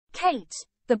Kate,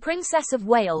 the Princess of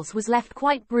Wales, was left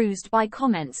quite bruised by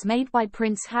comments made by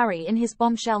Prince Harry in his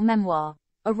bombshell memoir,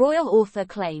 a royal author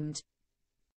claimed.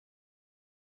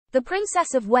 The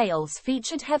Princess of Wales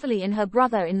featured heavily in her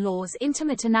brother-in-law's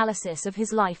intimate analysis of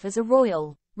his life as a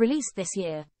royal, released this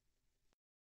year.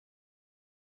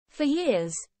 For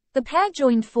years, the pair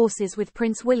joined forces with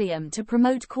Prince William to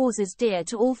promote causes dear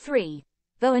to all three,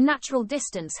 though a natural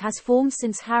distance has formed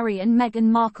since Harry and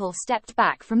Meghan Markle stepped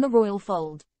back from the royal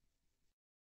fold.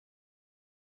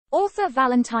 Author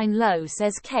Valentine Low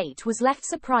says Kate was left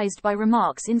surprised by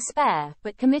remarks in Spare,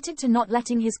 but committed to not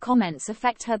letting his comments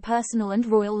affect her personal and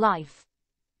royal life.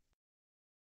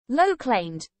 Low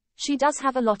claimed, "She does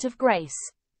have a lot of grace.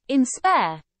 In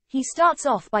Spare, he starts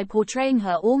off by portraying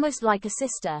her almost like a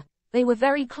sister. They were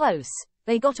very close,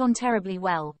 they got on terribly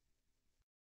well.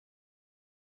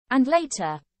 And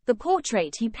later, the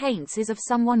portrait he paints is of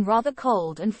someone rather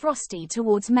cold and frosty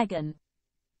towards Meghan.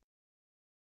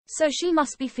 So she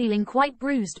must be feeling quite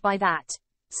bruised by that."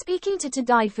 Speaking to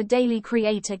Die for Daily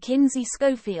creator Kinsey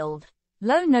Schofield,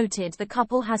 Low noted the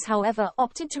couple has however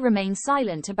opted to remain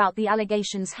silent about the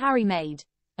allegations Harry made,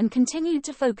 and continued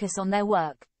to focus on their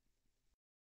work.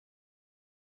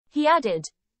 He added,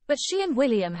 "But she and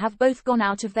William have both gone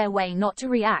out of their way not to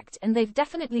react, and they've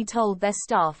definitely told their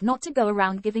staff not to go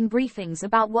around giving briefings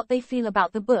about what they feel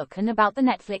about the book and about the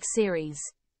Netflix series.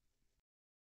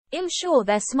 I'm sure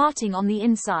they're smarting on the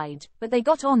inside, but they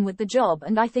got on with the job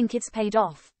and I think it's paid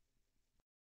off."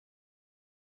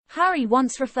 Harry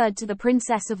once referred to the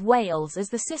Princess of Wales as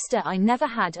the sister I never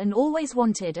had and always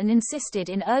wanted, and insisted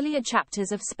in earlier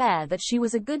chapters of Spare that she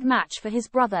was a good match for his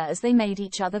brother as they made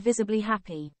each other visibly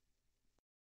happy.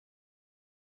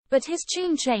 But his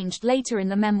tune changed later in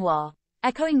the memoir,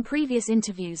 echoing previous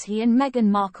interviews he and Meghan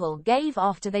Markle gave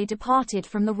after they departed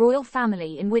from the royal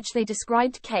family, in which they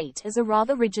described Kate as a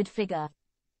rather rigid figure.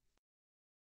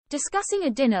 Discussing a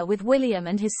dinner with William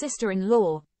and his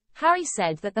sister-in-law, Harry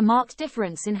said that the marked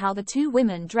difference in how the two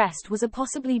women dressed was a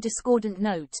possibly discordant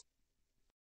note.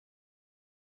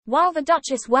 While the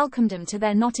Duchess welcomed him to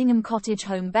their Nottingham cottage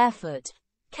home barefoot,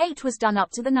 Kate was done up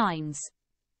to the nines.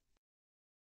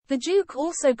 The Duke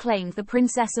also claimed the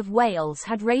Princess of Wales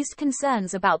had raised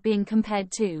concerns about being compared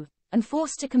to, and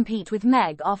forced to compete with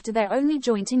Meg after their only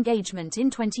joint engagement in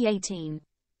 2018.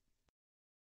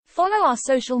 Follow our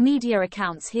social media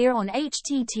accounts here on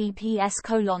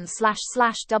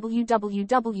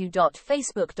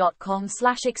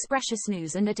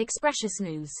https://www.facebook.com/expressiousnews and at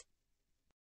expressiousnews.